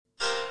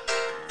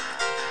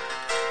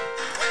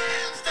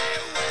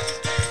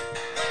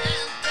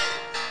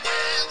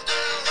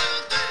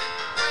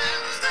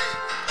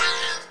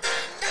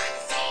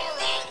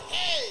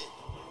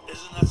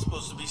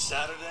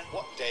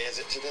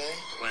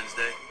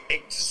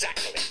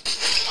Exactly.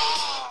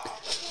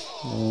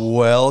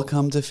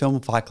 Welcome to Film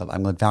Fight Club.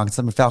 I'm Glenn Falcon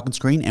from Falcon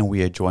Screen, and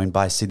we are joined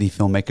by Sydney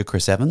filmmaker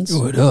Chris Evans.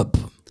 What up?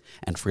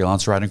 And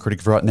freelance writer and critic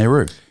Virat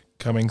Nehru.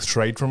 Coming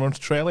straight from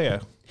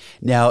Australia.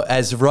 Now,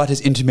 as Virat has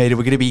intimated,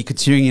 we're going to be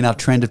continuing in our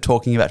trend of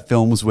talking about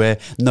films we're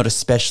not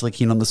especially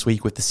keen on this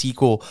week with the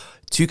sequel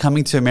to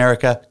Coming to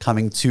America,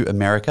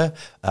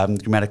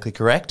 grammatically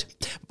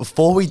correct.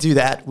 Before we do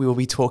that, we will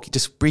be talking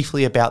just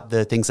briefly about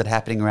the things that are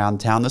happening around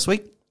town this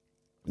week.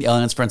 The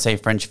Alliance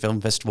Francaise French Film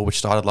Festival, which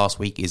started last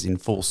week, is in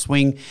full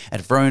swing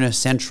at Verona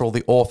Central,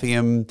 the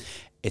Orpheum.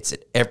 It's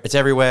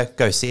everywhere.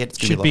 Go see it.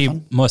 It's Should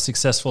be more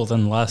successful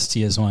than last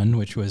year's one,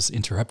 which was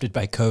interrupted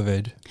by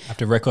COVID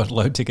after record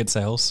low ticket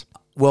sales.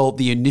 Well,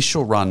 the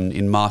initial run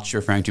in March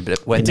you're referring to,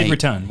 but when it did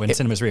return when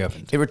cinemas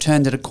reopened. It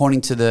returned, and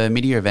according to the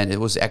media event, it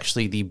was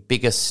actually the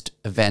biggest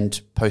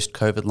event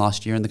post-COVID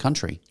last year in the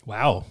country.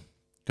 Wow.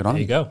 Good on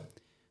There you go.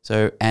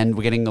 So, and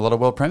we're getting a lot of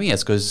world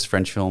premieres because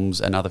French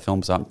films and other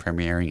films aren't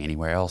premiering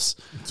anywhere else.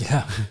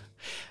 Yeah.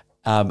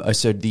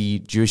 So the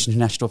Jewish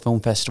International Film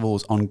Festival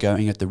is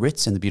ongoing at the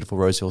Ritz and the beautiful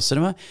Roseville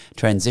Cinema.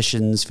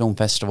 Transitions Film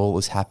Festival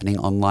is happening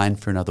online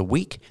for another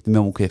week. The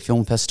Melbourne Queer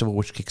Film Festival,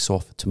 which kicks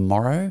off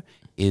tomorrow,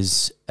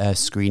 is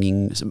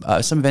screening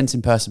some events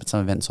in person, but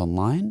some events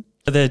online.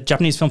 The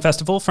Japanese Film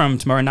Festival from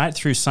tomorrow night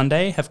through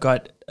Sunday have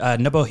got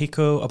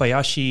Nobuhiko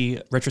Obayashi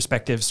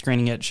retrospective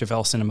screening at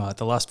Chevelle Cinema.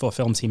 The last 4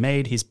 films he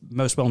made, he's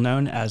most well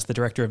known as the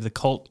director of the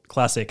cult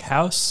classic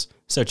House.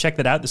 So check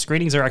that out. The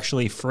screenings are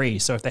actually free.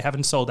 So if they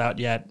haven't sold out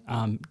yet,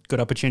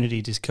 good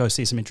opportunity to go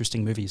see some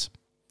interesting movies.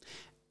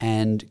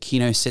 And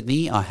Kino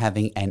Sydney are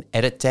having an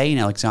edit day in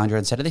Alexandria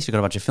on Saturday. So you've got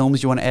a bunch of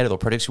films you want to edit or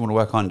projects you want to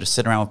work on, just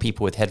sit around with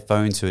people with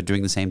headphones who are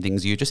doing the same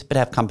things you, just but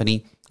have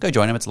company. Go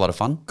join them. It's a lot of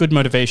fun. Good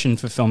motivation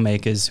for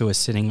filmmakers who are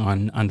sitting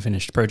on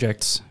unfinished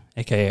projects,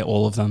 aka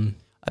all of them.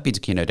 I've been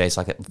to Kino days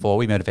like that before.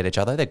 We motivate each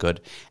other. They're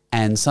good.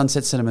 And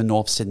Sunset Cinema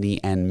North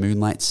Sydney and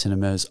Moonlight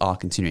Cinemas are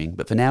continuing.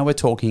 But for now, we're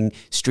talking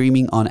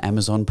streaming on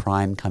Amazon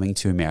Prime, Coming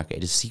to America.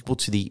 It is a sequel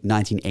to the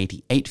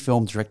 1988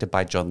 film directed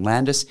by John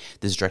Landis.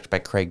 This is directed by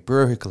Craig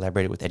Brewer, who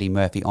collaborated with Eddie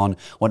Murphy on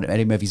one of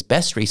Eddie Murphy's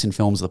best recent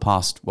films of the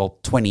past,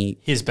 20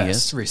 His best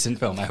years. recent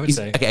film, I would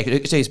say.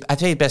 Okay, I'd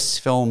say best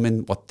film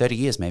in, 30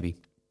 years maybe?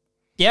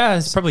 Yeah,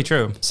 it's probably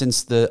true.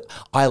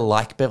 I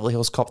like Beverly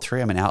Hills Cop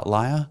 3. I'm an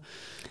outlier.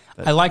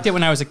 I liked it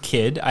when I was a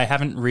kid. I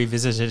haven't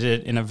revisited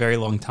it in a very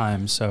long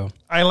time, so...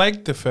 I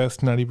liked the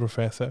first Nutty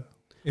Professor.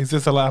 Is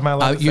this am I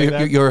allowed to say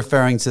that? You're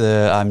referring to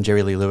the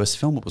Jerry Lee Lewis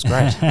film. It was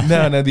great.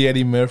 No, the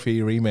Eddie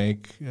Murphy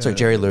remake. So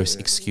Jerry Lewis,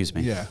 excuse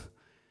me. Yeah.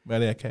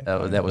 Well, okay.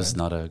 That was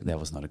not a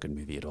good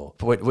movie at all.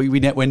 But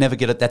we're never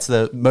good at. That's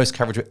the most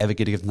coverage we're ever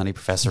going to give Nutty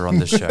Professor on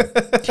this show.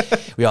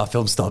 We are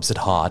film snobs at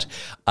heart.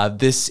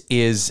 This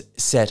is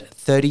set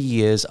 30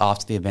 years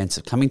after the events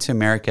of Coming to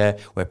America,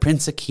 where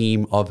Prince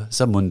Akeem of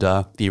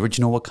Zamunda, the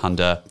original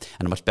Wakanda,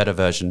 and a much better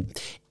version,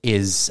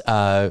 has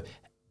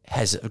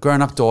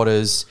grown-up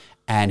daughters.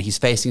 And he's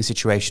facing a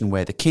situation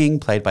where the king,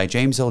 played by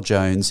James Earl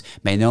Jones,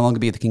 may no longer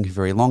be the king for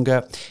very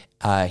longer.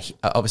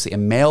 Obviously, a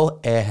male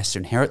heir has to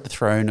inherit the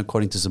throne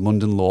according to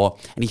Zamundan law,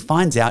 and he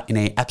finds out in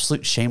an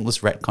absolute shameless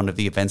retcon of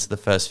the events of the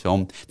first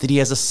film that he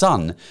has a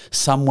son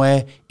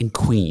somewhere in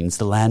Queens,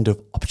 the land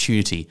of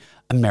opportunity,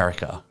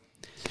 America.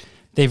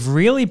 They've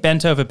really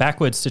bent over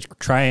backwards to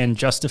try and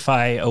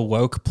justify a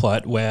woke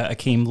plot where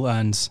Akeem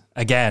learns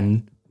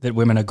again that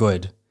women are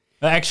good.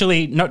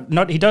 Actually,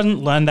 he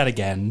doesn't learn that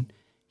again.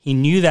 He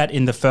knew that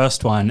in the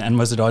first one and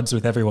was at odds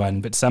with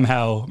everyone, but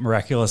somehow,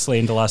 miraculously,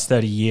 in the last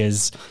 30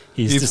 years,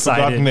 he's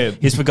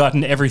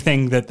forgotten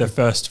everything that the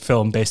first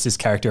film based his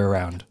character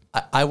around.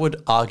 I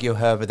would argue,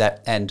 however,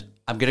 that, and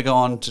I'm going to go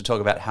on to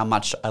talk about how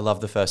much I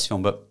love the first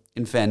film, but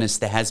in fairness,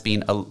 there has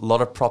been a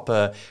lot of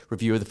proper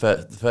review of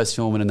the first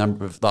film in a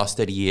number of the last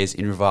 30 years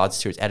in regards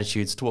to its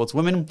attitudes towards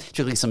women,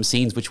 particularly some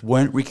scenes which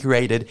weren't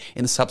recreated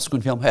in the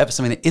subsequent film. However,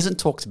 something that isn't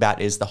talked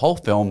about is the whole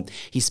film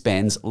he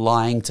spends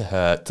lying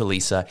to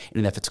Lisa,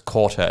 in an effort to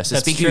court her. So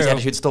speaking of his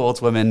attitudes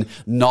towards women,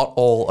 not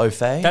all au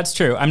fait. That's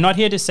true. I'm not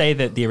here to say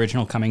that the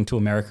original Coming to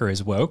America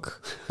is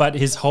woke, but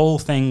his whole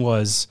thing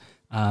was,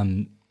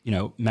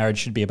 marriage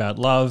should be about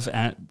love,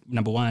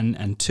 number one,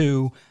 and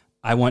two,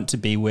 I want to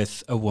be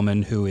with a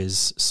woman who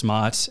is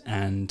smart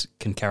and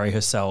can carry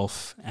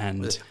herself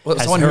and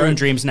has her own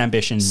dreams and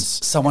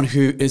ambitions. Someone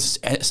who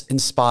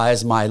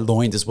inspires my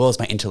loins as well as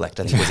my intellect,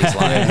 I think was his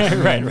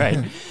line.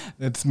 Right.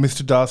 It's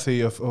Mr.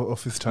 Darcy of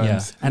his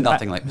times. Yeah. And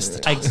nothing like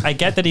Mr. Darcy. I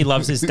get that he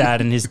loves his dad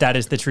and his dad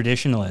is the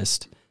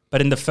traditionalist.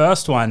 But in the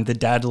first one, the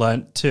dad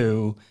learnt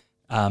to...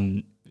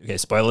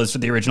 spoilers for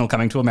the original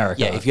Coming to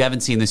America. Yeah, if you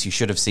haven't seen this, you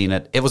should have seen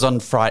it. It was on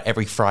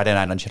every Friday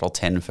night on Channel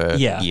 10 for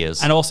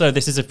years. And also,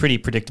 this is a pretty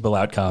predictable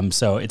outcome,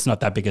 so it's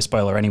not that big a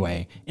spoiler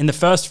anyway. In the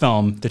first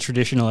film, the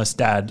traditionalist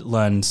dad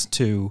learns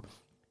to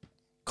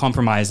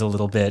compromise a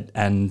little bit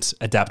and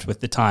adapt with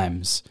the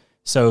times.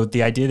 So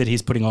the idea that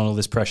he's putting on all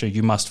this pressure,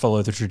 you must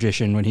follow the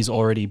tradition, when he's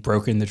already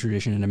broken the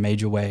tradition in a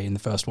major way in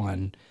the first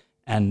one.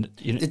 And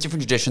it's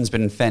different traditions,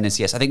 but in fairness,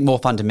 yes. I think more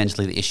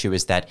fundamentally the issue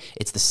is that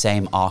it's the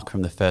same arc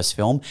from the first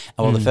film.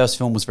 And while the first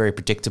film was very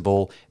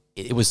predictable,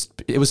 it was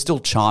still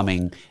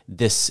charming.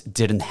 This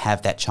didn't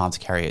have that charm to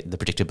carry the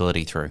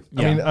predictability through.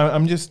 I mean,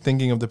 I'm just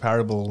thinking of the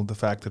parable, the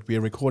fact that we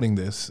are recording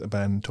this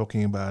and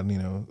talking about,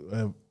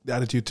 the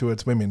attitude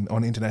towards women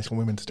on International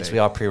Women's Day. Yes, we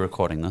are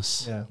pre-recording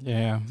this. Yeah.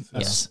 Yeah.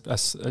 Yes.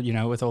 Us,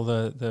 with all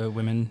the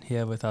women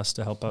here with us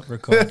to help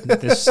record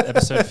this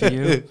episode for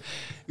you.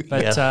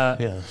 But,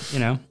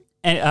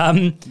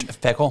 and,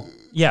 fair call.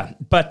 yeah,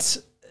 but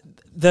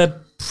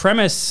the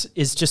premise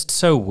is just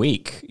so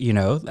weak,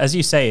 As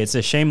you say, it's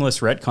a shameless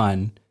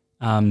retcon.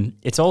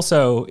 It's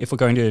also, if we're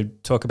going to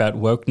talk about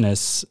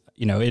wokeness,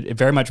 it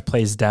very much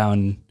plays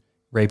down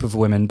rape of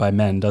women by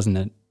men, doesn't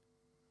it?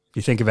 If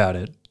you think about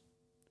it.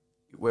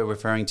 We're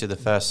referring to the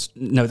first...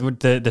 No,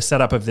 the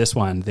setup of this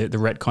one, the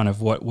retcon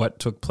of what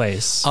took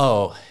place.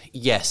 Oh,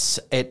 yes.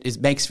 It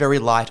makes very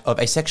light of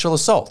a sexual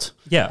assault.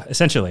 Yeah,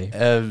 essentially.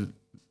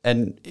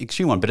 An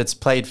extreme one, but it's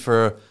played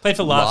for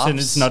laughs, and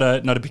it's not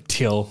a big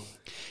deal.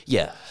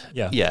 Yeah.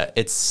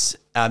 It's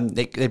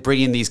they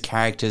bring in these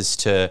characters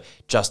to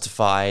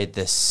justify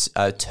this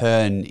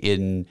turn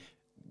in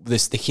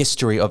the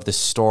history of the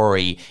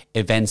story,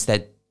 events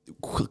that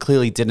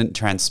clearly didn't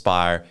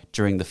transpire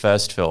during the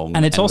first film,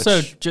 and it's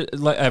also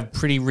like a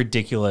pretty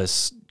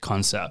ridiculous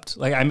concept.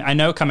 Like I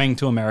know Coming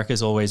to America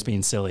has always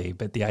been silly,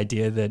 but the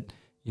idea that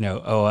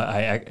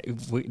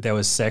there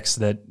was sex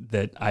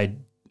that I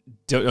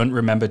don't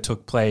remember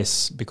took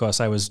place because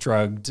I was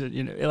drugged.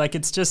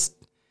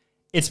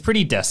 It's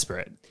pretty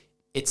desperate.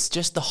 It's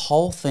just the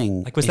whole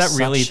thing. Like, was that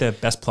really the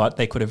best plot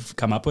they could have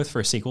come up with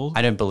for a sequel?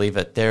 I don't believe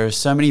it. There are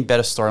so many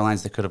better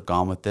storylines that could have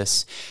gone with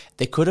this.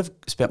 They could have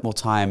spent more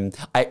time.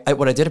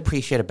 What I did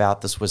appreciate about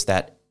this was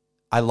that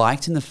I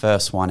liked in the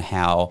first one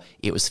how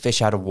it was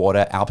fish out of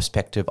water, our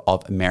perspective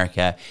of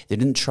America. They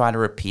didn't try to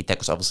repeat that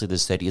because obviously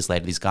there's 30 years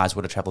later, these guys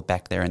would have traveled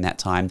back there in that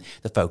time.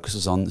 The focus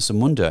was on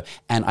Zamunda.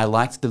 And I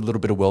liked the little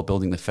bit of world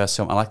building in the first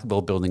film. I like the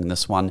world building in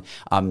this one.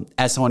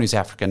 As someone who's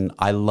African,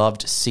 I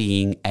loved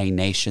seeing a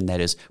nation that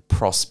is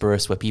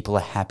prosperous, where people are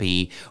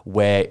happy,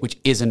 which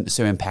isn't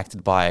so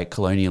impacted by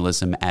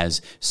colonialism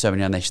as so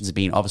many other nations have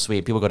been.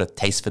 Obviously, people got a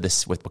taste for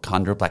this with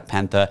Wakanda, Black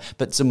Panther,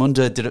 but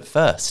Zamunda did it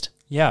first.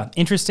 Yeah.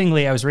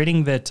 Interestingly, I was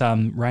reading that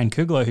Ryan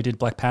Coogler, who did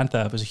Black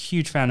Panther, was a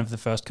huge fan of the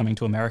first Coming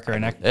to America.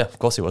 And yeah, of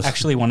course he was.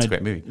 Actually wanted... It's a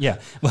great movie. Yeah.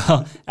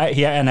 Well,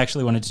 and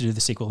actually wanted to do the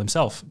sequel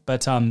himself.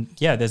 But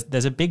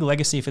there's a big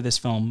legacy for this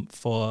film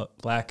for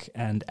Black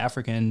and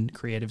African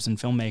creatives and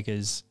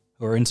filmmakers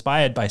who are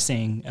inspired by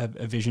seeing a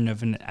vision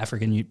of an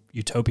African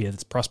utopia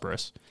that's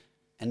prosperous.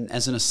 And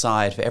as an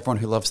aside, for everyone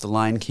who loves The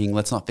Lion King,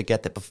 let's not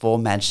forget that before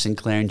Madge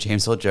Sinclair and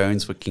James Earl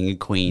Jones were king and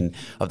queen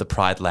of the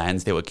Pride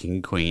Lands, they were king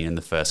and queen in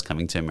the first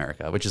Coming to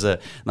America, which is a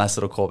nice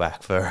little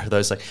callback for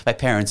those like my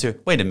parents who,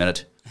 wait a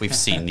minute, we've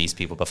seen these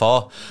people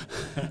before.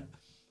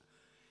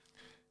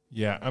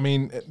 Yeah, I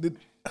mean,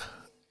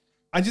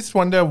 I just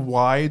wonder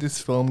why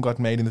this film got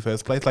made in the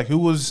first place. Like, who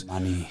was...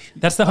 Money.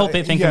 That's the whole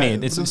thing for me.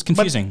 It's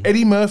confusing. But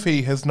Eddie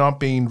Murphy has not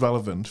been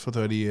relevant for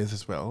 30 years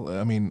as well.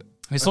 I mean...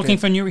 He's looking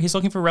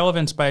for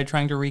relevance by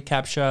trying to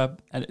recapture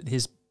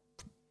his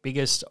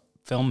biggest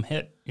film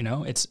hit.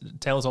 It's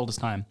Tale as Old as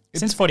Time.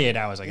 Since 48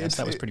 Hours, I guess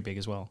that was pretty big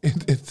as well.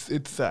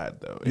 It's sad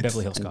though.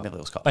 Beverly Hills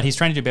Cop. But he's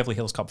trying to do Beverly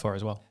Hills Cop 4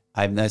 as well.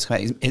 I've noticed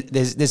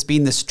there's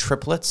been this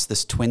triplets,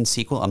 this twin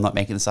sequel. I'm not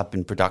making this up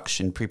in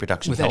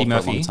pre-production with Eddie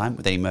Murphy. For a long time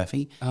with Eddie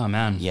Murphy. Oh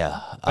man, yeah.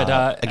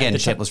 But again,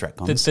 shapeless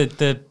retcons.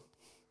 The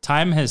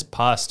time has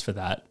passed for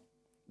that.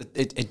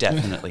 It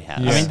definitely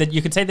has. Yeah. I mean,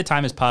 you could say the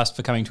time has passed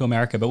for Coming to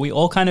America, but we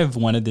all kind of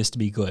wanted this to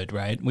be good,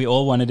 right? We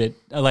all wanted it.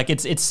 Like,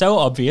 it's so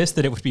obvious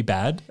that it would be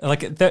bad.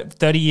 Like,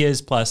 30 years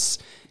plus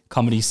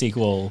comedy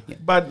sequel.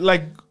 But,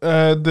 like,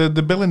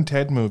 the Bill and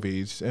Ted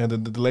movies,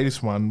 the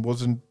latest one,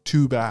 wasn't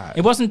too bad.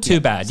 It wasn't too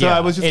bad, so I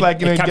was just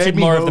it captured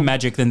more of the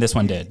magic than this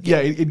one did. Yeah,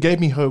 it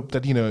gave me hope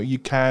that, you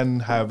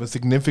can have a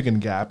significant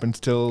gap and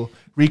still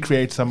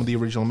recreate some of the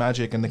original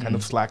magic and the kind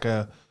of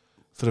slacker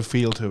sort of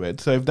feel to it.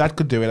 So if that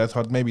could do it, I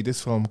thought maybe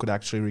this film could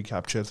actually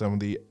recapture some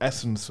of the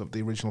essence of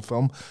the original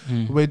film,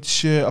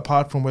 which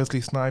apart from Wesley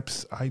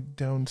Snipes, I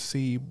don't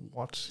see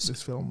what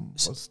this film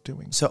was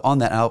doing. So on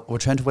that, I'll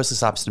return to Wesley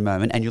Snipes in a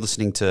moment, and you're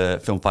listening to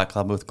Film Fight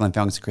Club with Glenn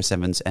Falcons, Chris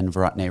Evans, and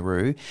Virat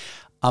Nehru.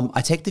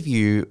 I take the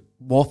view,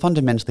 more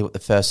fundamentally what the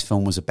first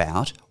film was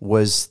about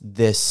was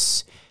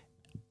this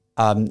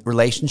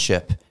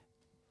relationship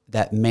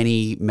that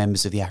many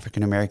members of the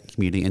African American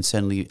community and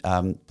certainly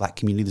Black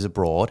communities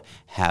abroad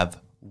have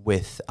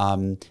with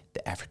the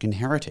African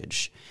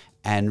heritage,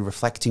 and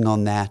reflecting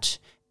on that.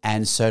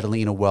 And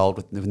certainly in a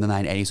world in the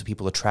 1980s where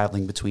people are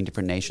traveling between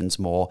different nations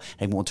more,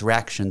 having more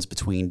interactions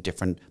between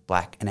different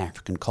Black and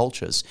African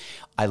cultures.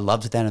 I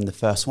loved that in the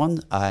first one.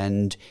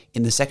 And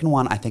in the second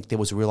one, I think there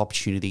was a real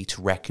opportunity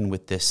to reckon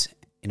with this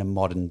in a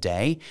modern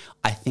day.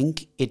 I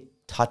think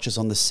it touches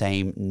on the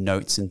same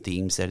notes and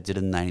themes that it did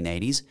in the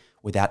 1980s,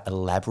 without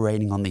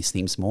elaborating on these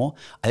themes more.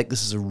 I think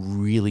this is a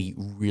really,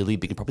 really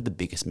big, and probably the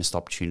biggest missed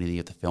opportunity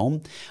of the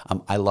film.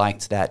 I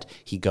liked that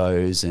he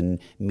goes and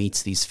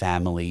meets these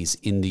families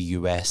in the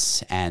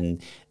US,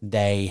 and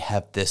they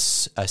have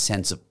this a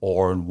sense of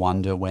awe and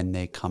wonder when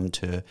they have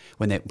to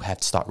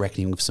start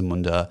reckoning with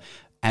Zamunda.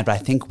 And I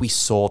think we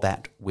saw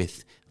that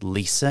with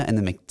Lisa and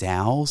the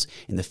McDowells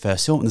in the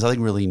first film. And there's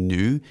nothing really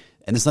new,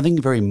 and there's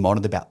nothing very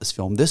modern about this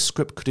film. This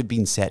script could have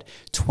been set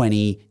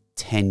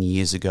 10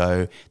 years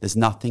ago. There's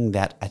nothing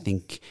that I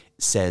think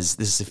says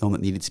this is a film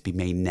that needed to be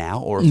made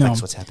now or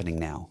reflects what's happening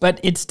now. But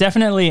it's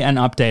definitely an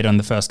update on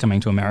the first Coming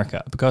to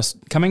America, because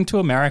Coming to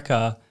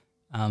America,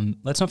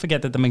 let's not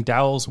forget that the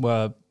McDowells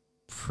were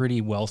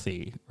pretty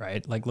wealthy,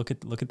 right? Like look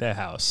at their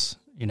house,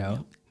 you know.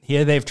 Yep.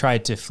 Here they've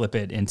tried to flip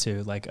it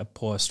into like a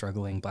poor,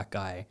 struggling black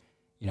guy,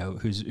 you know,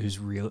 who's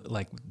real,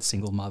 like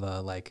single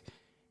mother. Like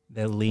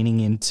they're leaning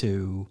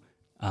into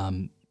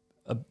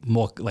a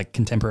more like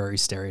contemporary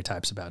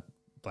stereotypes about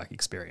black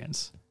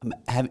experience.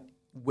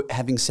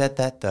 Having said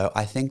that, though,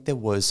 I think there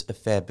was a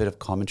fair bit of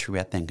commentary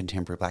about the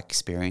contemporary black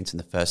experience in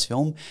the first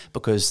film,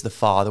 because the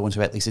father, when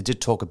at Lisa, did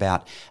talk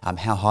about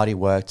how hard he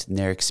worked and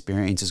their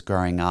experiences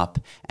growing up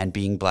and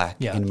being black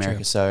in America.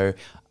 True. So,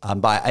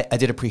 but I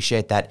did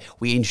appreciate that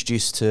we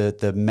introduced to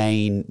the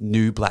main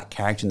new black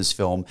character in this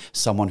film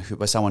someone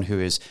who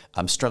is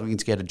struggling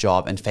to get a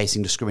job and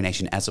facing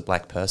discrimination as a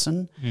black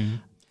person. Mm.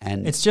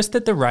 And it's just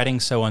that the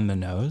writing's so on the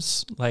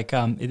nose. Like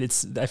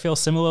I feel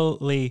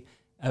similarly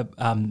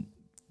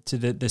to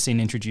the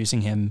scene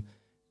introducing him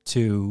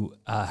to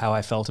how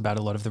I felt about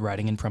a lot of the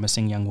writing in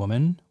Promising Young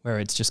Woman, where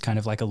it's just kind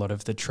of like a lot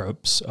of the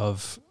tropes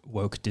of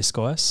woke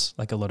discourse,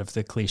 like a lot of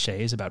the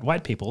cliches about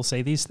white people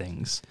say these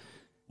things.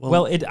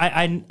 Well,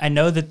 I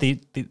know that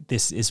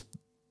this is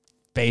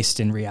based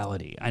in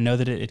reality. I know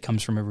that it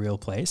comes from a real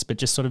place, but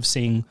just sort of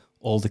seeing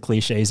all the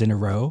cliches in a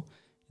row,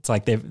 it's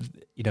like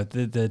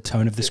the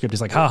tone of the script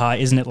is like, haha,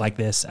 isn't it like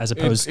this? As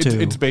opposed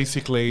to it's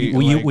basically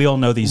we all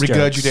know these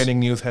regurgitating jokes.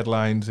 News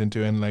headlines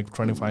into and like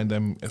trying to find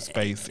them a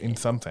space in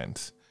some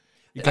sense.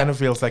 It kind of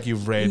feels like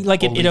you've read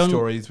all these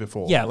stories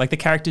before. Yeah, like the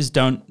characters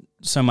don't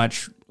so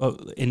much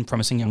in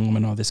Promising Young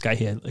Woman or this guy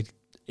here, like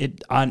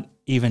it aren't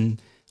even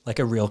like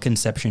a real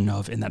conception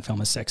of in that film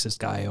a sexist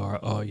guy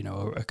or you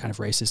know a kind of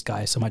racist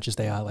guy, so much as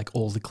they are like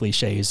all the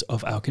cliches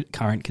of our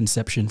current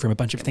conception from a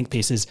bunch of think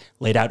pieces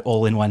laid out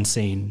all in one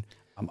scene.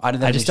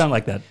 I just don't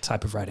like that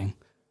type of writing.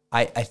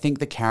 I think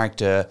the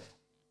character,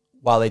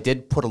 while they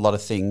did put a lot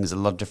of things, a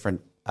lot of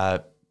different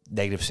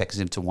negative sexes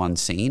into one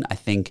scene, I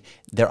think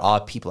there are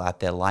people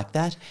out there like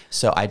that.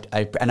 So I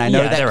know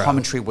that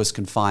commentary was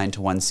confined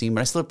to one scene,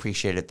 but I still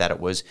appreciated that it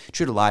was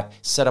true to life,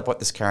 set up what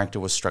this character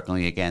was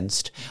struggling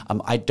against.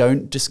 I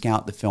don't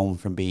discount the film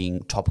from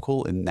being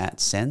topical in that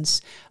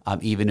sense,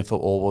 even if it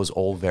all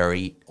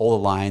the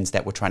lines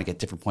that were trying to get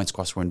different points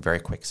across were in very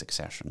quick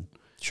succession.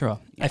 Sure.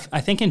 Yeah.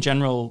 I think in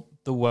general,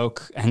 the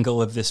woke angle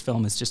of this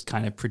film is just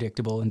kind of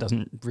predictable and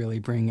doesn't really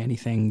bring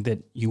anything that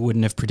you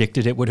wouldn't have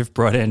predicted it would have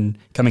brought in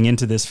coming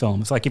into this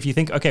film. It's like if you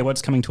think, okay,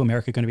 what's Coming to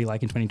America going to be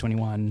like in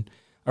 2021?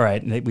 All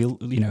right, we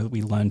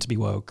learn to be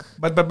woke.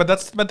 But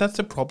that's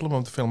the problem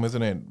of the film,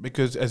 isn't it?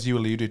 Because as you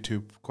alluded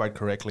to quite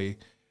correctly,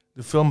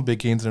 the film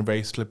begins on a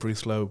very slippery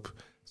slope.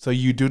 So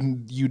you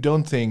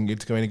don't think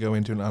it's going to go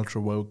into an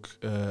ultra woke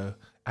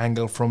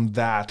angle from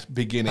that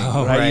beginning,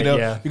 right? You know,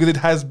 yeah. Because it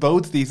has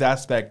both these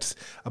aspects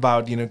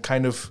about, you know,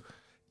 kind of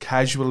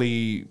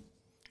casually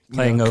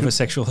playing over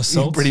sexual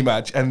assault, pretty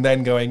much, and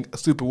then going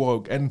super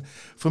woke. And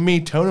for me,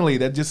 tonally,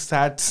 that just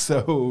sat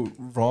so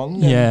wrong.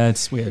 Yeah,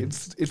 it's weird.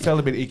 It felt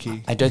a bit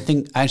icky. I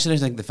actually don't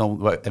think the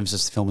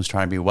film was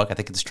trying to be woke. I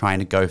think it's trying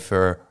to go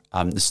for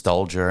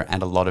nostalgia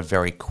and a lot of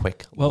very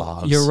quick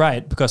laughs. You're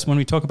right, because when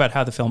we talk about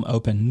how the film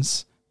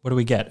opens, what do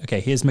we get?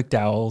 Okay, here's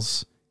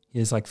McDowell's.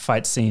 Here's like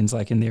fight scenes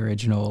like in the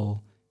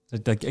original,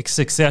 like a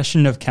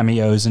succession of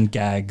cameos and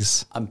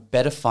gags.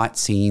 Better fight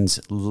scenes,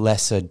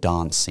 lesser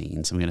dance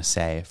scenes, I'm going to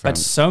say. But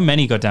so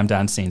many goddamn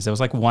dance scenes. There was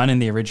like one in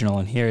the original,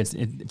 and here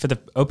for the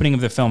opening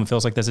of the film, it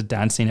feels like there's a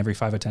dance scene every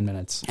 5 or 10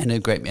 minutes. And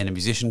a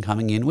musician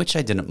coming in, which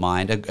I didn't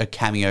mind. A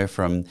cameo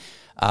from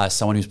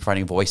someone who's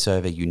providing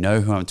voiceover. You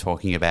know who I'm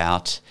talking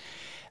about.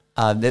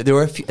 There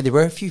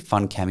were a few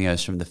fun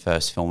cameos from the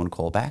first film and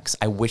callbacks.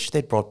 I wish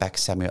they'd brought back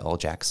Samuel L.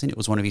 Jackson. It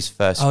was one of his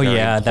first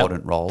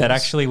important roles. That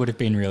actually would have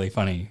been really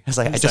funny. It's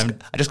like I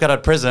just got out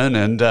of prison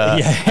and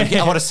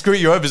I want to screw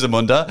you over,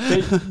 Zamunda.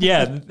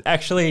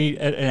 Actually,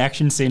 an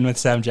action scene with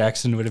Sam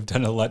Jackson would have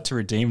done a lot to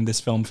redeem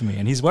this film for me.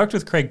 And he's worked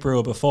with Craig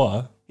Brewer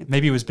before.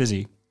 Maybe he was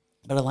busy.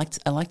 But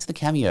I liked the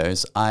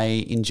cameos.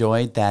 I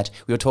enjoyed that.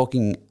 We were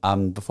talking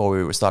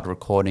before we started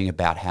recording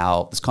about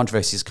how this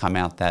controversy has come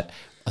out that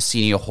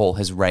Arsenio Hall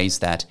has raised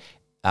that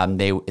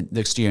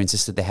the studio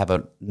insisted they have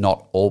a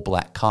not all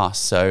black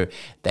cast, so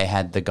they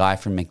had the guy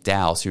from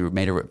McDowell's who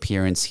made an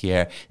appearance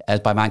here. As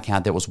by my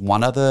count, there was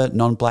one other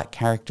non-black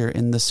character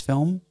in this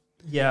film.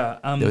 Yeah.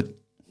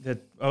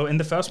 In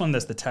the first one,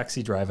 there's the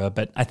taxi driver,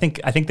 but I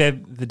think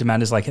the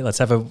demand is like, hey, let's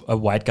have a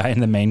white guy in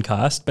the main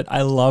cast. But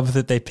I love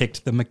that they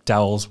picked the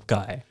McDowell's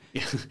guy.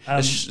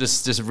 It's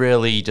just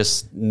really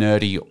just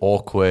nerdy,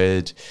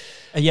 awkward.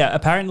 Yeah,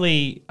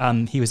 apparently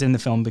he was in the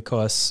film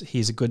because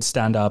he's a good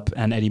stand-up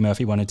and Eddie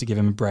Murphy wanted to give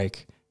him a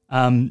break.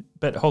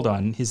 But hold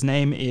on, his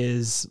name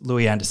is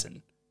Louis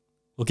Anderson.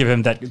 We'll give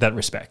him that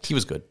respect. He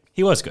was good.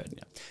 He was good.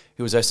 Yeah.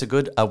 He was also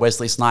good.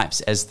 Wesley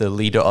Snipes as the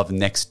leader of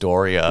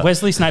Nextdoria.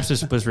 Wesley Snipes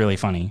was really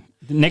funny.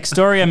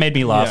 Nextdoria made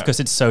me laugh Yeah. because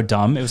it's so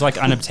dumb. It was like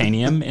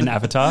unobtainium in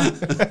Avatar.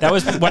 That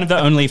was one of the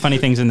only funny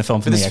things in the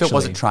film for But me, this film actually.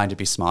 wasn't trying to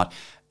be smart.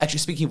 Actually,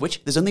 speaking of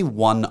which, there's only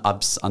one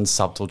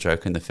unsubtle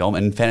joke in the film.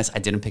 And in fairness, I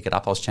didn't pick it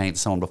up. I was chatting to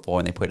someone before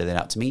and they pointed it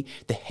out to me.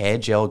 The hair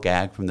gel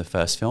gag from the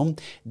first film,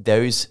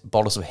 those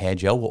bottles of hair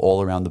gel were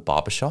all around the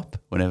barbershop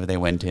whenever they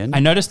went in. I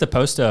noticed the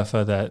poster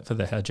for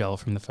the hair gel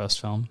from the first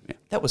film. Yeah,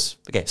 that was,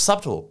 okay,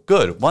 subtle,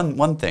 good,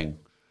 one thing.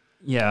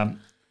 Yeah.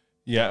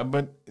 Yeah,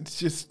 but it's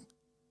just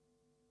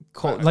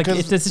Like,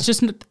 'cause- it's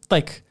just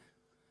like,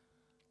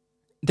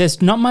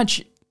 there's not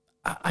much.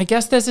 I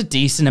guess there's a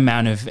decent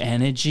amount of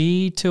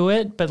energy to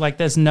it, but like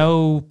there's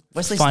no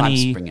Wesley funny.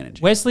 Snipes bring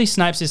energy. Wesley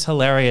Snipes is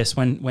hilarious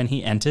when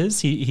he enters.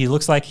 He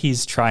looks like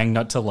he's trying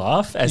not to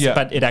laugh, Yeah.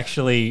 but it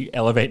actually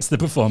elevates the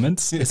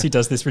performance as he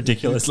does this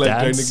ridiculous It's like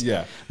doing dance, the-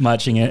 yeah.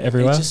 marching it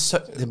everywhere. It's just so,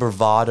 the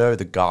bravado,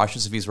 the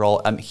garshness of his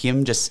role.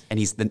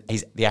 He's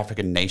the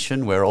African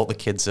nation where all the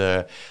kids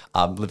are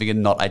living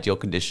in not ideal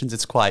conditions.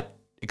 It's quite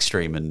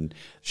extreme. And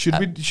should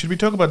we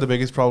talk about the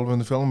biggest problem in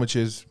the film, which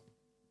is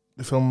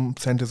the film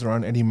centers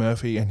around Eddie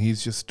Murphy, and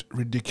he's just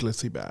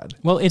ridiculously bad.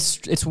 Well,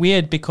 it's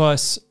weird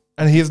because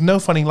And he has no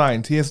funny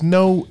lines. He has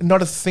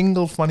not a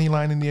single funny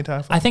line in the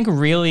entire film. I think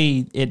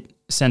really it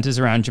centers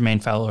around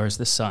Jermaine Fowler as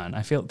the son.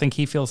 Think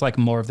he feels like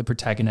more of the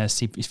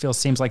protagonist. He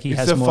seems like he It's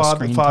has a more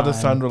screen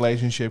father-son time.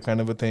 relationship kind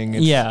of a thing.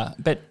 It's, Yeah,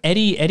 but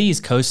Eddie's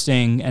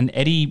coasting, and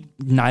Eddie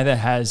neither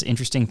has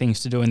interesting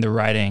things to do in the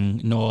writing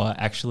nor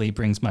actually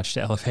brings much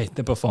to elevate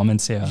the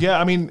performance here. Yeah,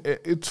 I mean,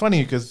 it's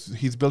funny because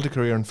he's built a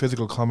career on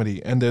physical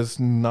comedy, and there's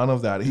none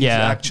of that. He's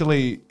Yeah.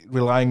 actually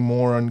relying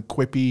more on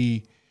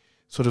quippy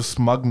sort of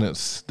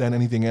smugness than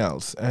anything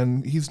else.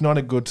 And he's not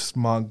a good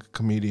smug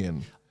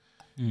comedian.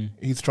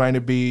 He's trying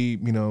to be,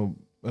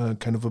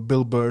 kind of a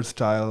Bill Burr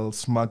style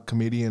smug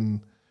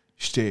comedian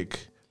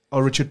shtick,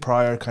 or Richard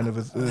Pryor kind of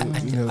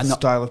a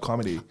style of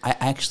comedy. I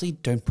actually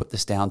don't put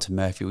this down to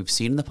Murphy. We've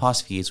seen in the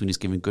past few years when he's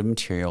given good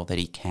material that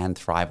he can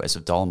thrive as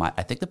of Dolomite.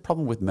 I think the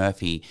problem with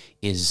Murphy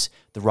is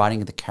the writing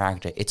of the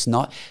character. It's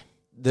not...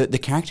 The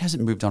character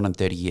hasn't moved on in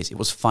 30 years. It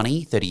was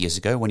funny 30 years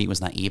ago when he was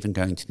naive and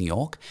going to New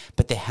York,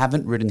 but they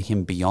haven't written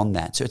him beyond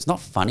that. So it's not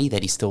funny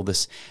that he's still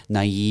this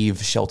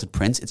naive, sheltered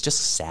prince. It's just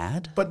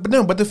sad. But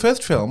the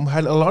first film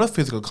had a lot of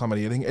physical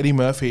comedy. I think Eddie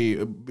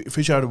Murphy,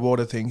 Fish Out of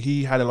Water thing,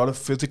 he had a lot of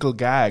physical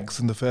gags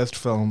in the first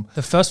film.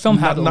 The first film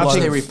had a Not lot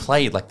They of...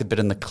 replayed like the bit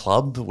in the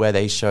club where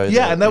they showed...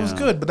 Yeah, and that was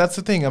good. But that's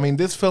the thing. I mean,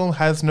 this film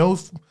has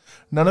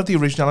none of the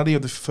originality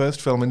of the first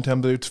film in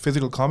terms of its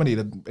physical comedy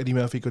that Eddie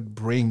Murphy could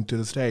bring to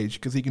the stage,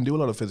 because he can do a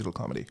lot of physical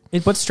comedy.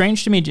 What's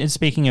strange to me,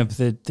 speaking of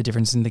the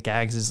difference in the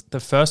gags, is the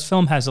first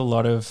film has a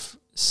lot of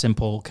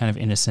simple, kind of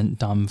innocent,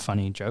 dumb,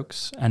 funny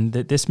jokes. And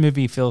this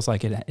movie feels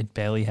like it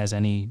barely has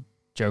any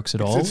jokes at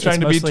all. It's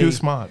trying to be mostly- too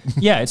smart.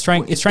 Yeah, it's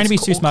trying to be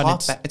too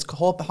smart. It's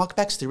called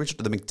harkbacks to the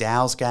original, the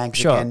McDowell's gags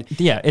Sure. again.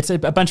 Yeah, it's a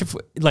bunch of,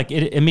 like,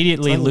 it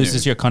immediately It's like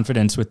loses new. your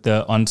confidence with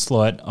the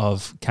onslaught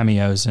of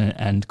cameos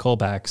and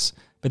callbacks.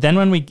 But then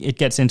when it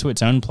gets into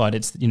its own plot,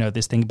 it's,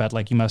 this thing about,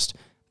 like, you must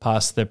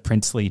pass the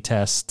princely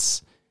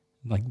tests,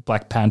 like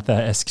Black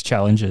Panther-esque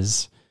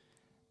challenges,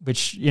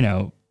 which,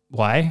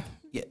 why?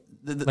 Yeah,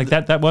 Like,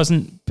 that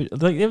wasn't,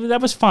 like,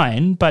 that was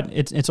fine, but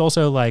it's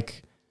also,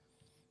 like,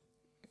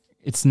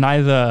 it's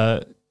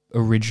neither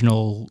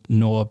original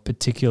nor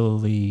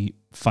particularly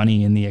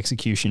funny in the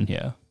execution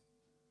here.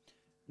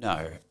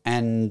 No,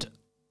 and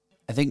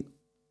I think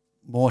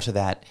more to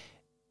that,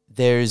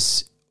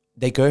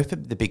 they go for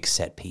the big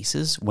set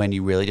pieces when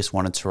you really just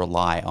wanted to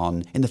rely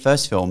on... In the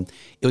first film,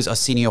 it was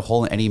Arsenio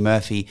Hall and Eddie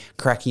Murphy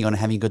cracking on and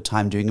having a good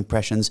time doing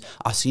impressions.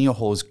 Arsenio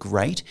Hall is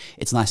great.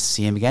 It's nice to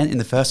see him again. In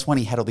the first one,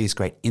 he had all these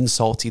great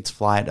insults he'd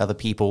fly at other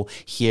people.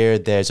 Here,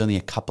 there's only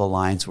a couple of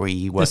lines where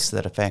he works to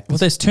that effect. Well,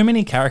 there's too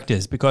many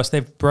characters because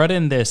they've brought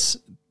in this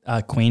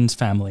Queen's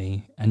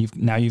family, and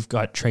you've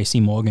got Tracy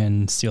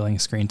Morgan stealing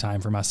screen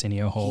time from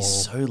Arsenio Hall.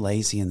 He's so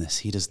lazy in this.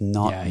 He does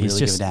not yeah, really he's give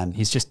just a damn.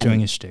 he's just doing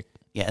his shtick.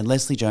 Yeah, and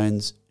Leslie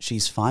Jones,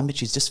 she's fine, but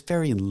she's just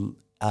very...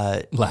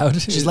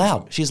 Loud. She's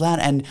loud. She's loud,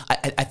 and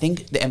I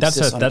think the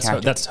emphasis on character...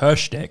 That's her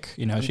shtick.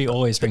 She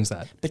always brings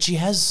that. But she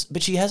has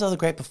other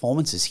great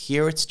performances.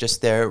 Here, it's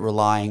just they're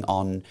relying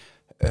on...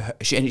 and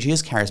she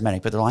is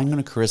charismatic, but they're relying on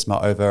her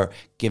charisma over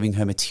giving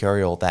her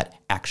material that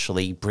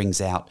actually brings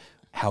out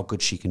how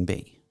good she can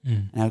be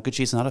and how good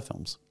she is in other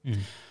films.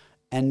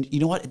 And you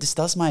know what?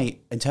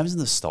 In terms of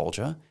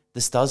nostalgia,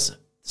 this does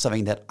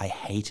something that I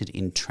hated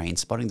in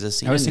Trainspotting.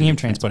 I was thinking of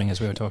Trainspotting as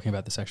we were talking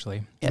about this,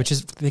 actually, which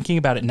is, thinking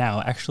about it now,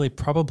 actually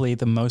probably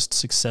the most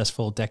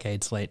successful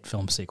decades late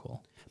film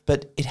sequel.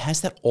 But it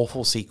has that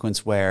awful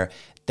sequence where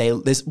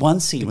there's one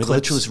scene where they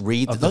literally just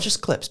read, not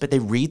just clips, but they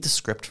read the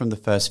script from the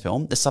first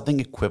film. There's something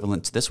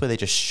equivalent to this where they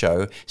just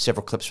show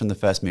several clips from the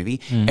first movie.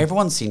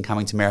 Everyone's seen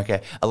Coming to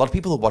America. A lot of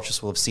people who watch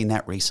this will have seen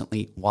that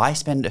recently. Why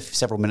spend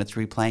several minutes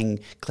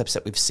replaying clips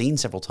that we've seen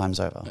several times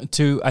over?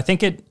 I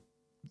think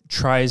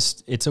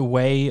it's a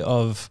way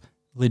of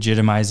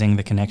legitimizing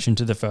the connection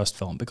to the first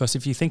film, because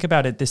if you think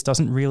about it, this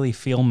doesn't really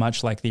feel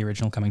much like the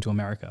original Coming to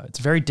America. It's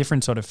a very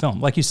different sort of film.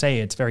 Like you say,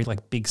 it's very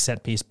like big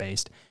set piece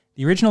based.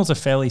 The original's a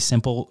fairly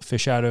simple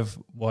fish out of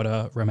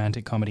water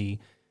romantic comedy,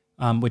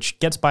 which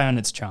gets by on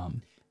its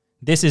charm.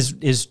 This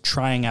is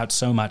trying out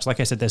so much. Like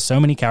I said, there's so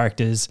many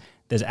characters,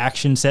 there's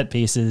action set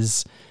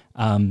pieces.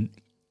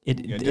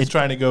 It's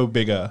trying to go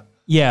bigger.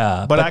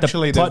 Yeah, but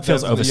actually the plot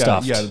feels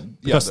overstuffed.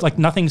 Because like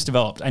nothing's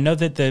developed. I know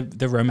that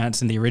the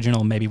romance in the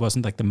original maybe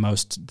wasn't like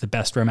the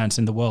best romance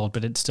in the world,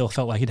 but it still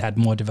felt like it had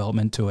more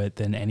development to it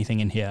than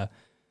anything in here.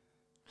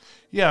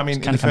 Yeah, I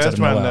mean, in the first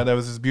one, there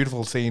was this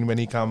beautiful scene when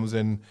he comes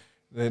in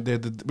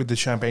with the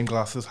champagne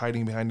glasses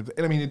hiding behind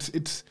it. I mean,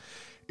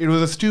 it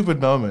was a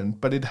stupid moment,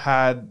 but it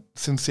had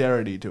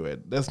sincerity to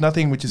it. There's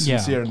nothing which is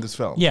sincere in this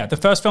film. Yeah, the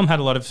first film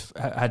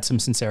had some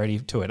sincerity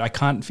to it. I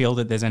can't feel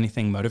that there's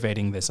anything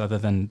motivating this other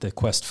than the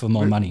quest for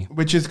more money.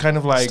 Which is kind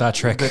of like Star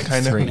Trek the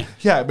kind 3. Of,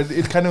 yeah, but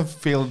it kind of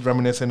feels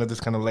reminiscent of this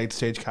kind of late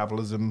stage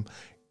capitalism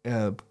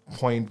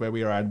point where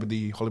we are at with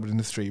the Hollywood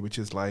industry, which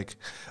is like,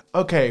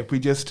 okay, we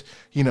just,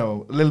 a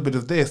little bit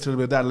of this, a little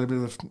bit of that, a little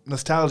bit of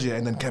nostalgia,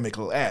 and then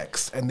Chemical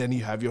X, and then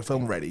you have your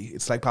film ready.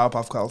 It's like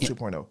Powerpuff Girls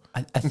 2.0.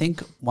 I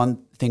think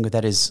one thing with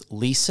that is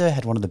Lisa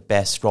had one of the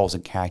best roles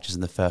and characters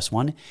in the first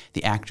one.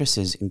 The actress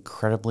is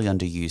incredibly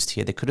underused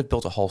here. They could have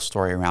built a whole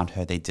story around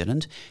her. They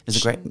didn't. There's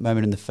a great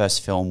moment in the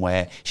first film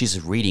where she's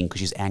just reading because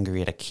she's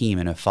angry at Akeem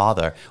and her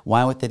father.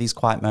 Why were there these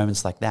quiet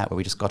moments like that where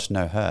we just got to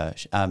know her?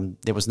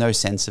 There was no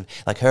sense of,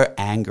 like, her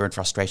anger and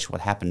frustration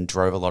what happened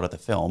drove a lot of the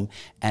film,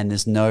 and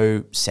there's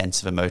no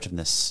sense of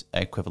emotiveness,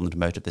 equivalent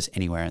emotiveness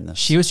anywhere in this.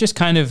 She was just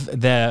kind of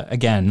there,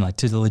 again, like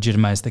to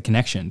legitimize the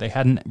connection. They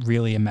hadn't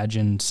really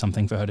imagined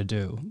something for her to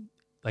do.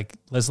 Like,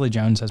 Leslie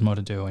Jones has more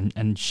to do,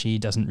 and she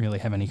doesn't really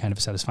have any kind of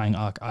satisfying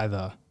arc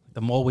either.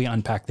 The more we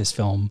unpack this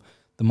film,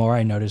 the more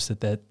I notice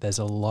that there's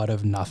a lot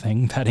of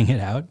nothing padding it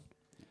out.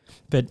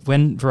 But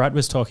when Virat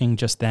was talking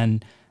just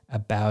then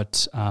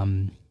about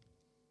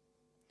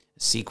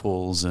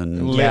sequels and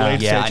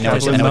I know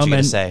what you're going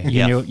to say.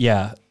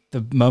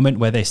 The moment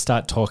where they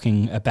start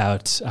talking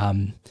about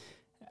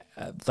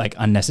like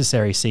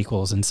unnecessary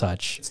sequels and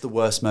such. It's the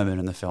worst moment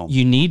in the film.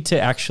 You need to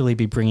actually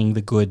be bringing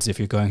the goods if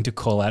you're going to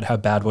call out how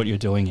bad what you're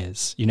doing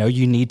is.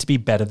 You need to be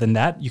better than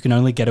that. You can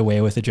only get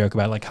away with a joke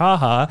about like,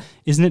 haha,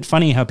 isn't it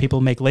funny how people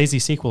make lazy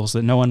sequels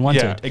that no one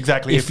wanted? Yeah,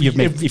 exactly. If you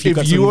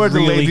were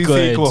the lazy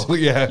sequel,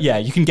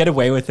 you can get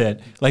away with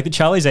it. Like the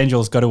Charlie's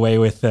Angels got away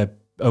with the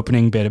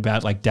opening bit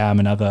about like Damn,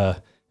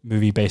 another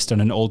movie based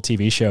on an old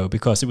TV show,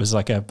 because it was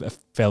like a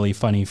fairly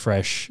funny,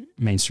 fresh,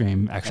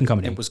 mainstream action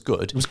comedy. It was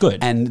good. It was good.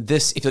 And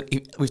this, if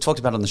we've talked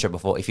about it on the show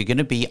before, if you're going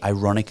to be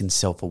ironic and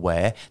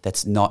self-aware,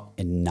 that's not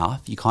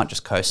enough. You can't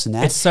just coast in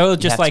that. It's so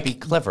just like, to be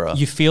cleverer.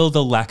 You feel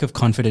the lack of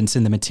confidence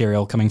in the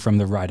material coming from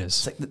the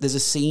writers. It's like there's a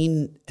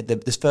scene at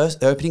the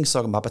opening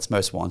song of Muppets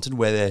Most Wanted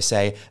where they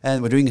say,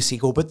 and we're doing a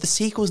sequel, but the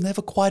sequel's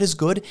never quite as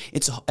good.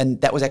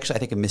 And that was actually, I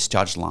think, a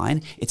misjudged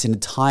line. It's an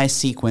entire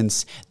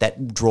sequence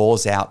that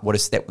draws out what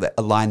is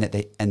a line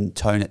and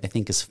tone that they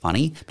think is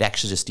funny, but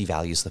actually just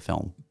devalues the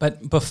film.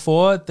 But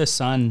before the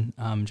son,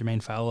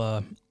 Jermaine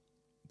Fowler,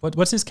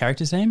 what's his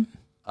character's name?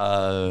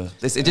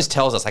 It just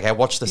tells us, like, I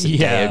watched this a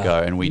day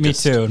ago, and me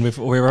too, and we've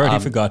already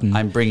forgotten.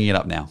 I'm bringing it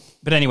up now.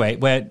 But anyway,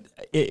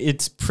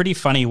 it's pretty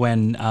funny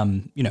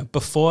when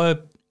before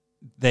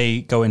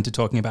they go into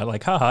talking about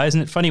like, haha,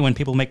 isn't it funny when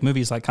people make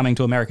movies like Coming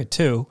to America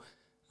 2?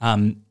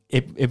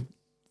 It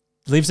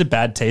leaves a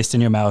bad taste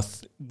in your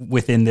mouth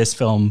within this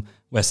film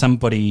where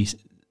somebody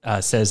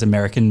says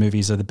American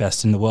movies are the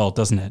best in the world,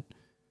 doesn't it?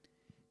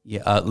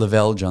 Yeah,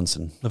 Lavelle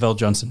Johnson,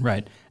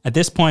 right. At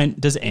this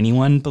point, does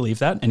anyone believe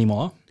that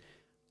anymore?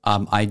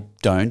 I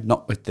don't.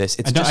 Not with this.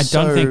 I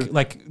don't think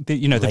like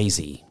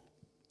lazy.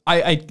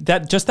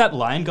 That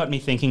line got me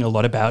thinking a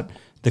lot about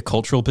the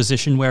cultural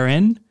position we're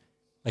in.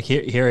 Like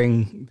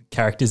hearing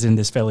characters in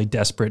this fairly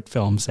desperate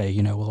film say,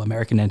 well,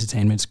 American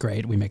entertainment's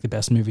great. We make the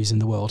best movies in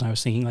the world. And I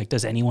was thinking, like,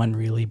 does anyone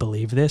really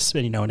believe this?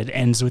 And, and it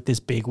ends with this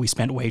big, we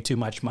spent way too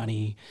much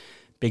money,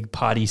 big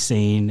party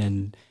scene.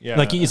 And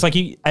it's like,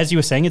 as you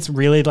were saying, it's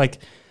really like,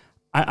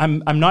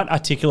 I'm not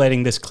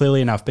articulating this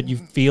clearly enough, but you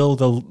feel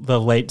the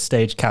late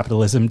stage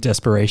capitalism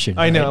desperation.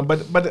 I know,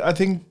 but I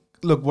think,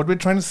 look, what we're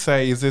trying to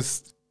say is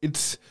this,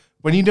 it's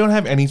when you don't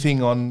have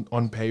anything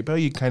on paper,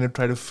 you kind of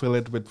try to fill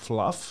it with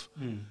fluff.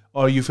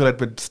 Or you fill it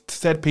with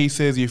set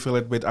pieces, you fill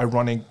it with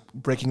ironic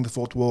breaking the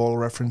fourth wall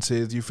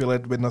references, you fill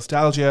it with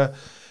nostalgia,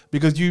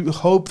 because you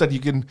hope that you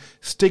can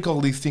stick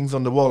all these things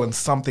on the wall and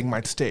something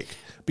might stick,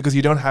 because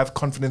you don't have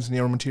confidence in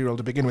your material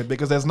to begin with,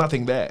 because there's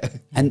nothing there.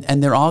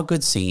 And there are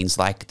good scenes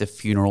like the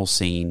funeral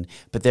scene,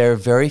 but there are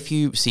very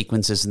few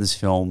sequences in this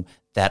film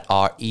that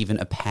are even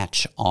a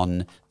patch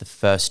on the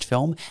first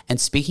film. And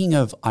speaking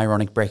of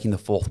ironic breaking the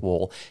fourth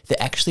wall, there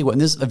actually were,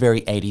 and this is a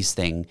very 80s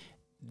thing,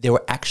 there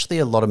were actually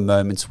a lot of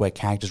moments where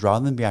characters,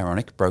 rather than be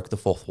ironic, broke the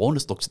fourth wall and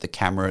just looked at the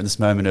camera in this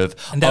moment of,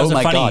 oh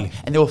my God.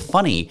 And they were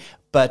funny,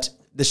 but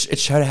it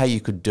showed how you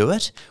could do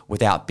it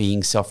without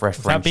being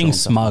self-referential. Without being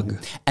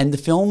smug. And the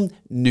film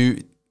knew...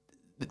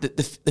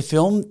 The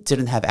film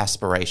didn't have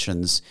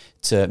aspirations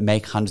to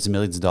make hundreds of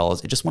millions of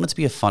dollars. It just wanted to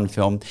be a fun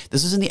film.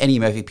 This was in the Eddie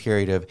Murphy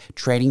period of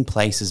Trading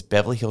Places,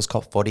 Beverly Hills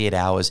Cop, 48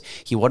 Hours.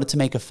 He wanted to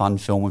make a fun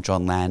film with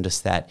John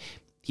Landis that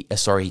he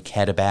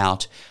cared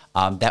about.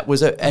 He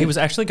was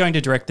actually going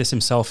to direct this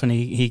himself, and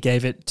he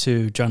gave it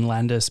to John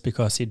Landis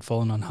because he'd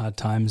fallen on hard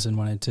times and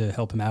wanted to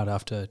help him out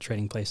after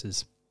Trading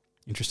Places,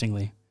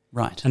 interestingly.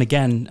 Right. And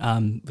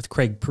again, with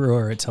Craig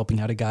Brewer, it's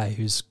helping out a guy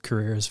whose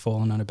career has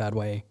fallen on a bad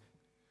way,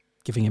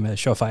 giving him a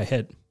surefire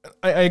hit.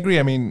 I agree.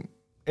 I mean,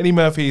 Eddie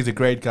Murphy is a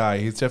great guy.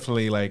 He's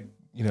definitely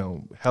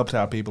helped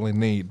out people in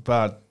need,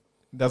 but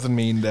doesn't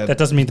mean that... That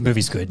doesn't mean the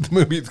movie's good. The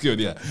movie's good,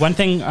 yeah. One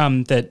thing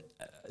that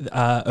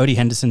Odie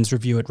Henderson's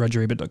review at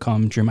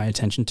RogerEbert.com drew my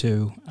attention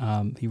to,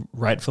 he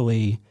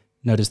rightfully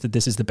noticed that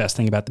this is the best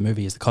thing about the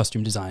movie is the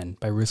costume design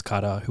by Ruth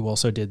Carter, who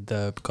also did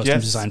the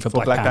costume design for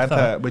Black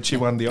Panther, which she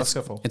won the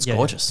Oscar for. It's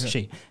gorgeous.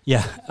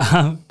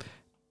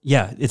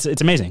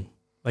 It's amazing.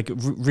 Like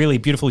really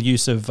beautiful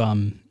use of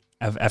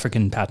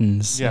African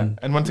patterns. Yeah,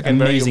 and once again,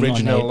 very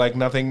original, like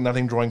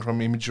nothing drawing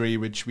from imagery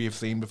which we have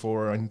seen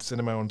before in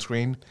cinema on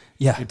screen.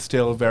 Yeah. It's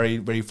still very,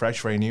 very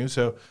fresh, very new.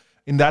 So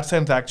in that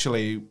sense,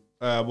 actually,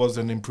 was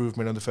an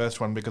improvement on the first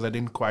one because I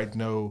didn't quite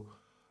know,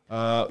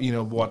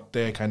 what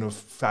their kind of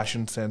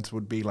fashion sense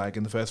would be like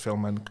in the first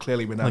film, and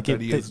clearly we're now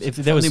 30 years. If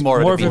there was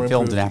more of being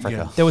filmed in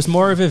Africa. There was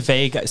more of a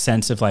vague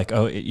sense of like,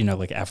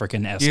 like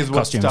African-esque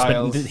costumes.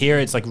 But here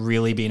it's like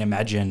really being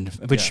imagined,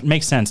 which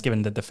makes sense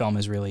given that the film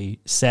is really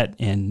set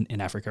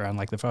in Africa,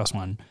 unlike the first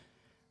one.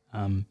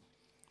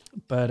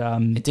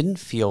 It didn't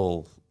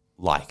feel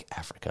like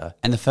Africa.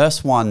 And the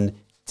first one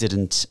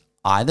didn't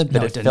either,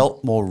 but it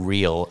felt more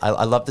real.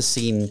 I love the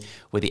scene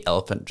where the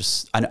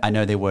elephant I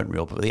know they weren't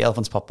real, but where the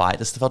elephants pop by, it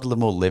just felt a little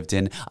more lived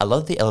in. I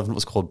love that the elephant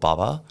was called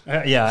Bubba.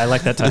 I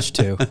like that touch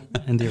too,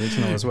 in the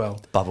original as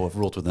well. Bubba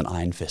ruled with an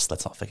iron fist,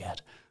 let's not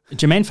forget.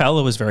 Jermaine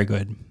Fowler was very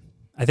good.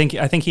 I think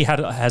he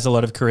has a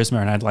lot of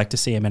charisma, and I'd like to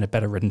see him in a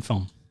better written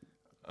film.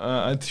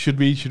 Should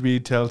we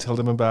tell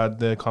them about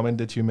the comment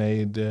that you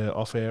made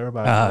off air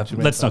about?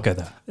 Let's not go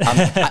there.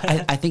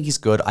 I think he's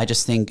good. I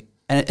just think,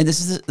 and this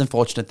is the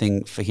unfortunate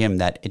thing for him,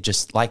 that it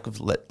just, like with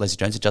Leslie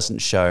Jones, it doesn't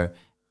show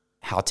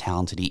how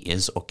talented he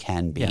is or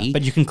can be. Yeah,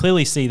 but you can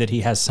clearly see that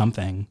he has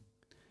something.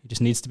 He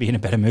just needs to be in a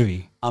better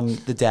movie.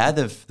 The dad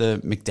of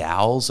the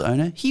McDowell's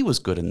owner, he was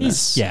good in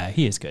this. Yeah,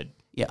 he is good.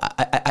 Yeah,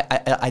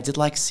 I did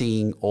like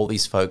seeing all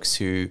these folks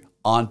who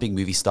aren't big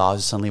movie stars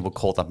who suddenly were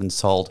called up and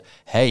told,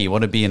 hey, you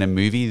want to be in a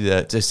movie,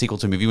 the sequel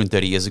to a movie when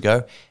 30 years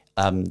ago?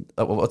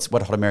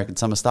 What Hot American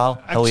Summer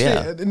Style? Hell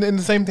yeah. In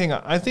the same thing,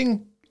 I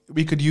think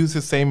we could use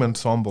the same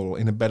ensemble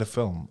in a better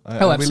film.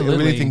 Absolutely. I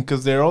really think,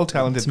 because they're all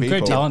talented people.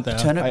 Great talent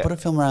there. Put a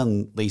film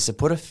around Lisa.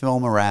 Put a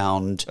film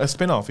around... A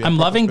spin-off, yeah. I'm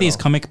loving these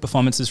comic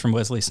performances from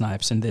Wesley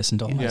Snipes in this and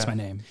Don't Know My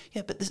Name.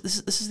 Yeah, but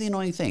this is the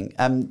annoying thing.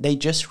 They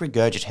just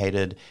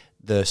regurgitated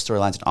the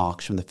storylines and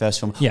arcs from the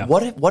first film. Yeah.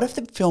 What if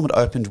the film had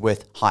opened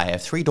with, hi, I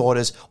have 3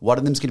 daughters, one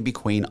of them's going to be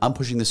queen, I'm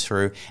pushing this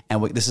through,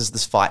 and this is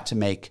this fight to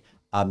make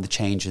the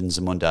change in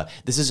Zamunda.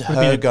 This is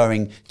her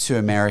going to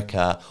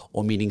America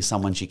or meeting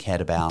someone she cared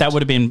about. That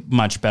would have been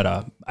much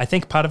better. I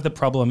think part of the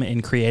problem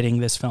in creating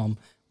this film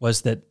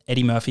was that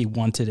Eddie Murphy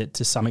wanted it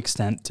to some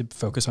extent to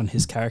focus on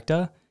his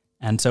character.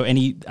 And so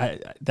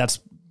that's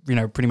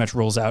pretty much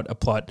rules out a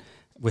plot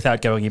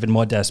without going even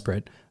more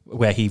desperate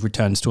where he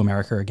returns to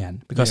America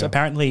again. Because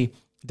apparently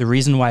the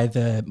reason why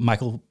the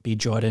Michael B.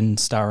 Jordan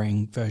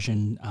starring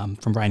version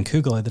from Ryan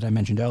Coogler that I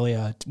mentioned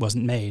earlier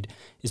wasn't made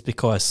is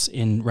because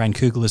in Ryan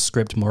Coogler's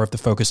script, more of the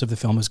focus of the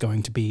film was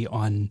going to be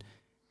on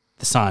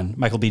the son,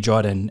 Michael B.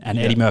 Jordan, and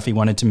Eddie Murphy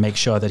wanted to make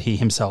sure that he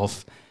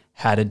himself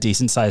had a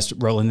decent-sized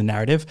role in the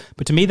narrative.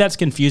 But to me, that's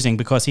confusing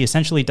because he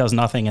essentially does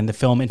nothing, and the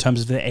film, in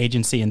terms of the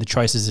agency and the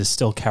choices, is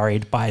still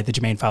carried by the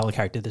Jermaine Fowler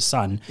character, the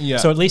son. Yeah.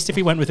 So at least if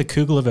we went with a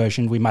Coogler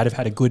version, we might have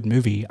had a good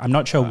movie. I'm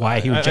not sure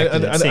why he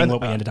rejected it, seeing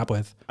what we ended up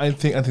with. I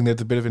think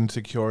there's a bit of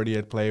insecurity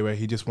at play where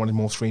he just wanted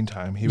more screen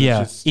time. He was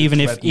just even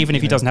if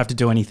he doesn't have to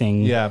do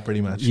anything. Yeah,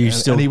 pretty much.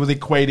 And he was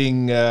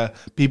equating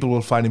people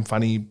will find him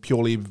funny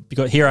purely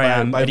because here I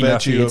am, Eddie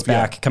Murphy is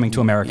back, coming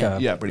to America.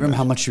 Yeah, pretty Remember much.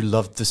 how much you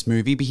loved this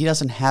movie, but he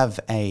doesn't have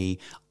a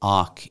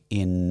arc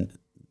in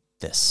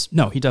this.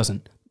 No, he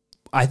doesn't.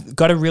 I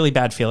got a really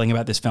bad feeling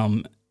about this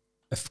film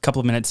a couple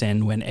of minutes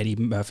in when Eddie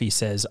Murphy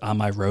says, "Are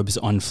my robes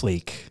on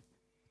fleek?"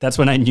 That's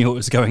when I knew it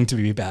was going to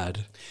be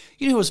bad.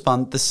 You know who was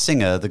fun? The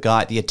singer, the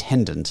guy, the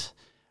attendant,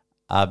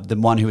 the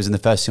one who was in the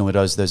first film who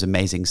does those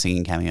amazing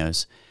singing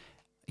cameos.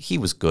 He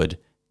was good.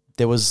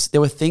 There were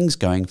things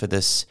going for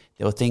this.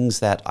 There were things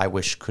that I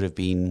wish could have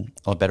been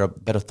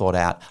better thought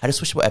out. I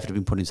just wish more effort had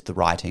been put into the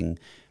writing.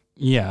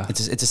 Yeah.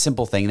 It's a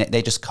simple thing.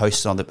 They just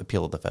coasted on the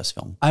appeal of the first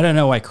film. I don't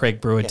know why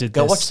Craig Brewer did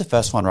Go this. watch the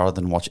first one rather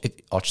than watch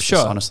Sure.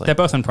 this, honestly. They're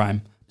both on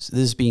Prime. So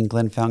this has been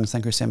Glenn Falcons,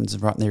 Chris Simmons,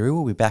 and Right in the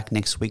We'll be back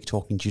next week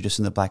talking Judas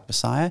and the Black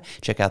Messiah.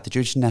 Check out the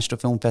Jewish National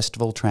Film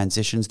Festival,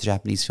 Transitions, the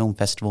Japanese Film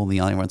Festival, and the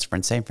Only Ones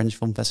French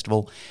Film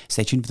Festival.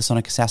 Stay tuned for the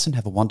Sonic Assassin.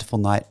 Have a wonderful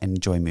night and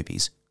enjoy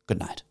movies. Good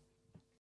night.